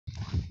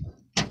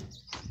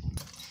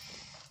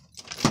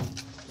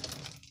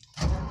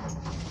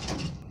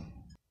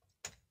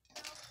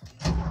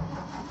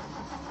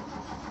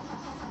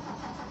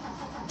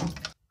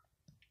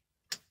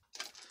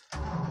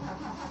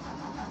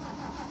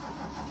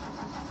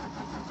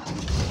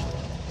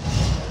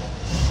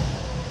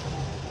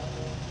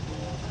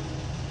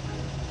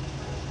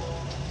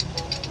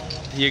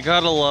You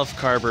gotta love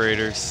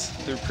carburetors.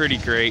 They're pretty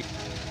great.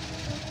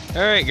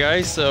 Alright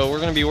guys, so we're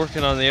going to be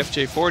working on the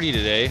FJ40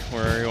 today.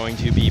 We're going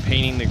to be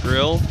painting the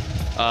grille.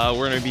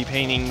 We're going to be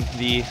painting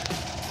the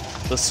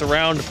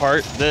surround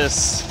part.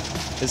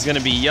 This is going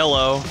to be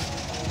yellow,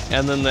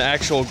 and then the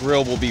actual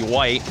grille will be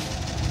white,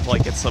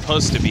 like it's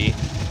supposed to be.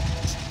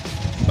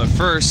 But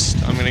first,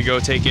 I'm going to go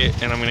take it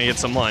and I'm going to get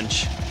some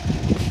lunch.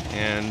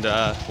 And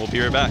we'll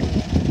be right back.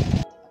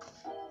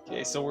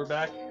 Okay, so we're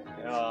back.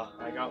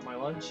 I got my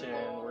lunch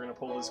and we're going to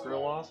pull this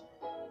grille off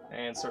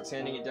and start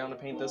sanding it down to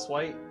paint this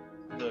white,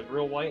 the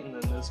grille white, and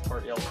then this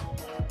part yellow.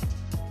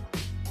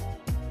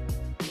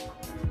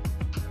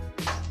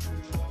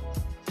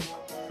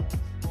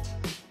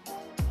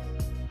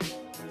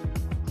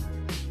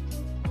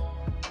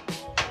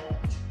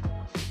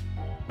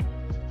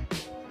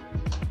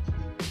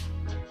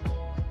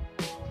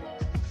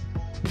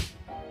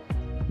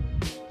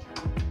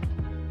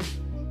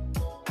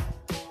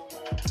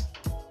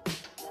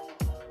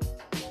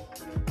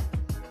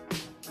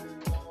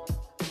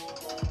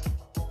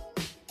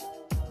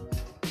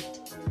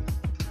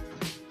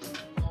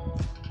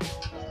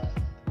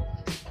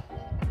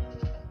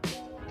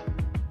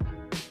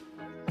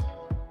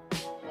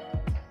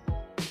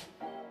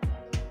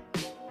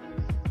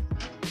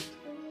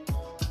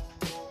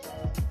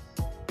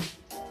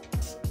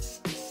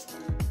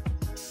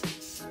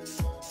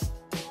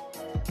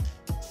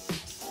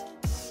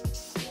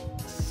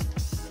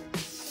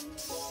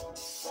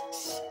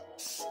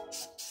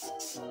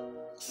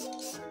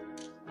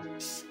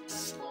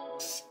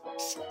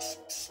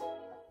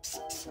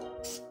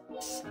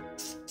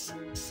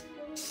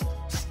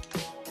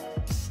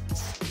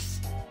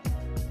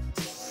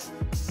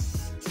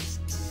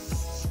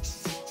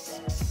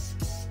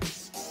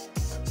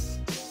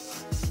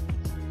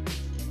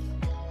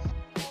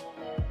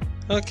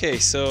 Okay,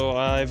 so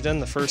I've done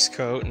the first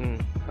coat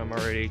and I'm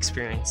already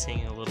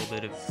experiencing a little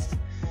bit of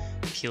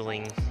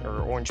peeling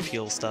or orange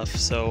peel stuff,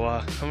 so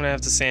I'm gonna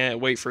have to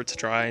wait for it to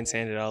dry and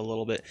sand it out a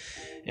little bit.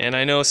 And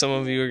I know some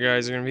of you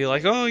guys are gonna be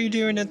like, oh, you're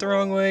doing it the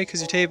wrong way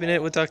because you're taping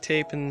it with duct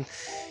tape, and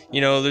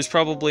you know, there's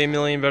probably a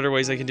million better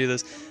ways I can do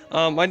this.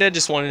 My dad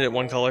just wanted it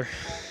one color.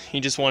 He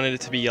just wanted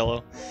it to be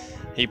yellow.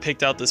 He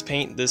picked out this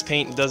paint. This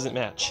paint doesn't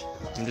match.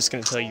 I'm just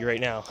gonna tell you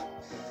right now,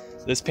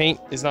 this paint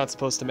is not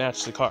supposed to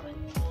match the car.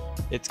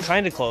 It's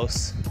kind of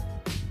close,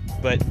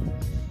 but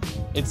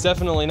it's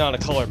definitely not a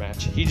color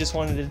match. He just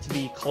wanted it to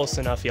be close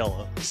enough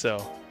yellow,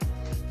 so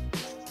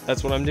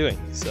that's what I'm doing.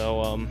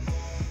 So,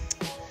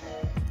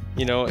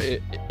 you know,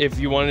 if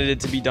you wanted it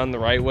to be done the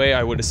right way,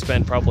 I would have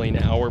spent probably an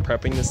hour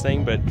prepping this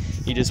thing, but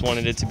he just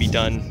wanted it to be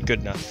done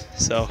good enough.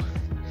 So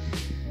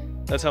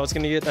that's how it's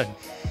gonna get done.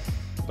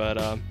 But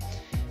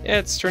yeah,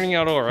 it's turning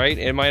out all right.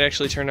 It might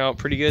actually turn out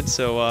pretty good,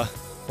 so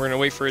we're gonna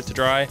wait for it to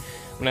dry.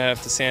 I'm gonna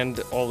have to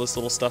sand all this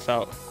little stuff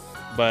out.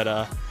 But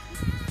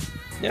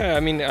yeah,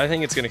 I mean, I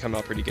think it's gonna come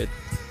out pretty good.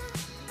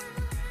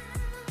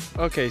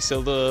 Okay,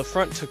 so the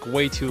front took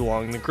way too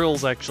long. The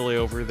grille's actually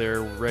over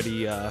there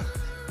ready,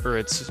 or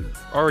it's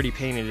already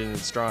painted and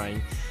it's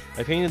drying.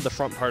 I painted the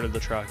front part of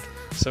the truck.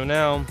 So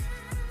now,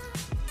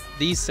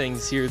 these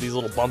things here, these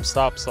little bump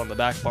stops on the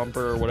back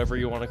bumper or whatever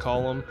you want to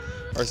call them,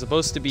 are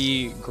supposed to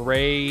be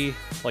gray,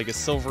 like a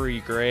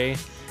silvery gray.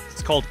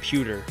 It's called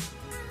pewter.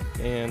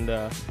 And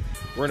we're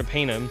gonna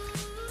paint them.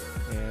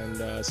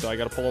 And so I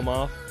gotta pull them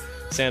off,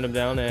 sand them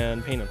down,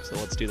 and paint them. So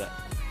let's do that.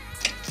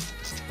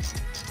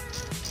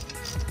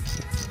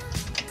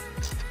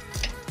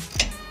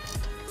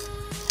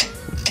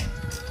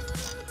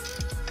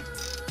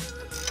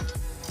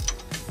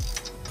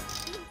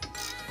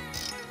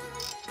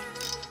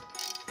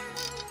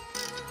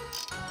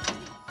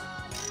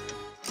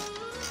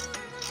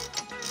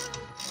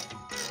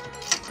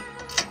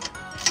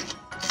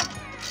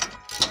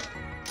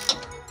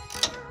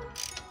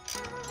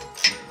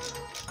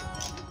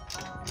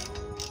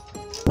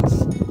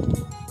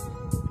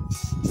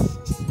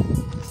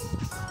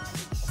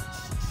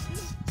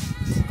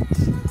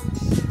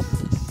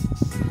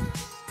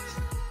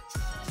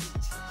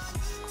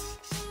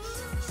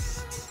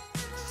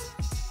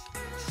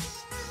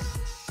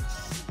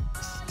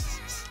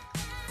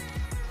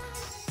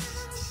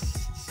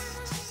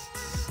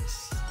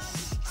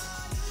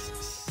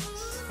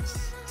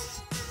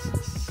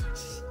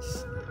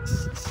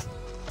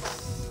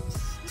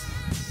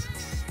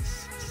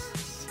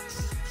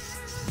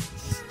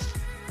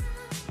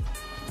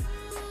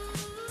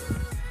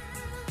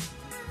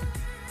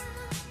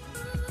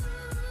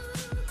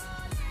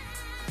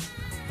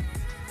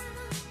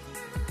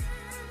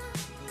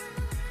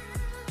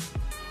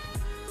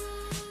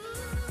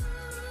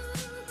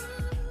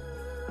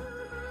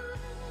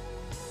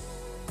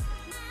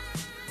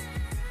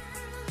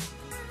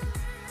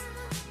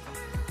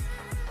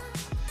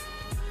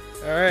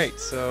 Alright,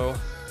 so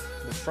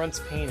the front's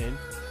painted,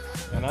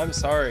 and I'm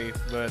sorry,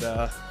 but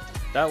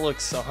that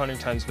looks 100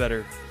 times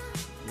better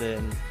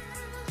than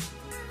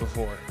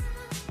before.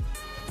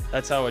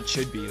 That's how it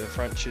should be. The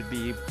front should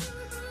be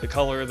the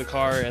color of the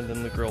car, and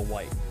then the grille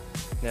white.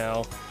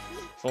 Now,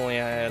 if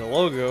only I had a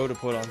logo to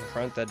put on the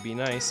front, that'd be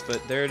nice,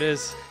 but there it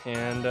is,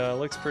 and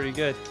looks pretty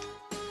good.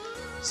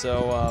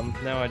 So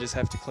now I just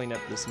have to clean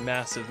up this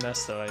massive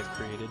mess that I've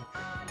created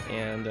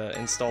and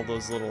install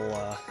those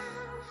little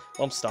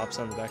bump stops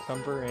on the back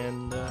bumper,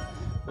 and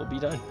we'll be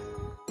done.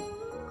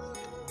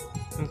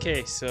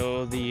 Okay,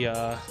 so the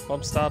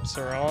bump stops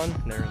are on,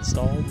 they're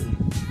installed,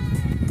 and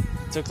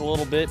it took a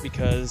little bit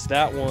because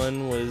that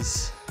one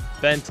was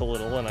bent a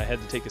little and I had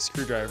to take a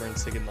screwdriver and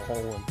stick it in the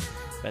hole and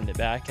bend it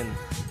back, and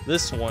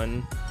this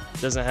one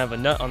doesn't have a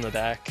nut on the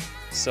back,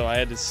 so I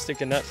had to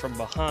stick a nut from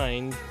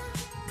behind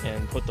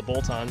and put the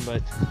bolt on.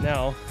 But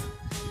now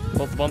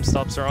both the bump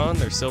stops are on,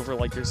 they're silver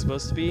like they're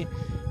supposed to be,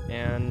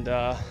 and you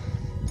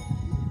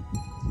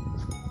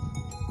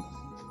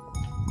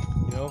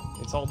know,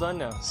 it's all done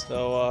now.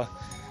 So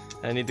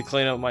I need to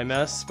clean up my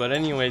mess, but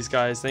anyways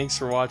guys, thanks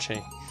for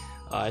watching.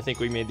 I think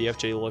we made the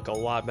FJ look a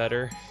lot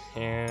better,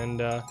 and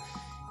it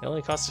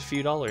only cost a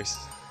few dollars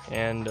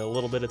and a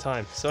little bit of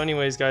time. So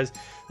anyways guys,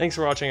 thanks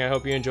for watching. I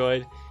hope you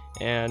enjoyed,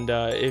 and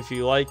if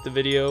you liked the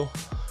video,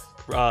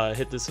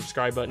 hit the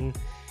subscribe button,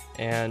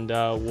 and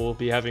we'll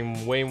be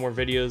having way more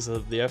videos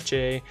of the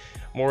FJ,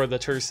 more of the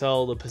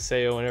Tercel, the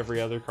Paseo, and every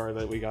other car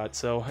that we got.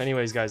 So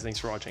anyways guys, thanks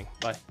for watching.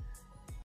 Bye.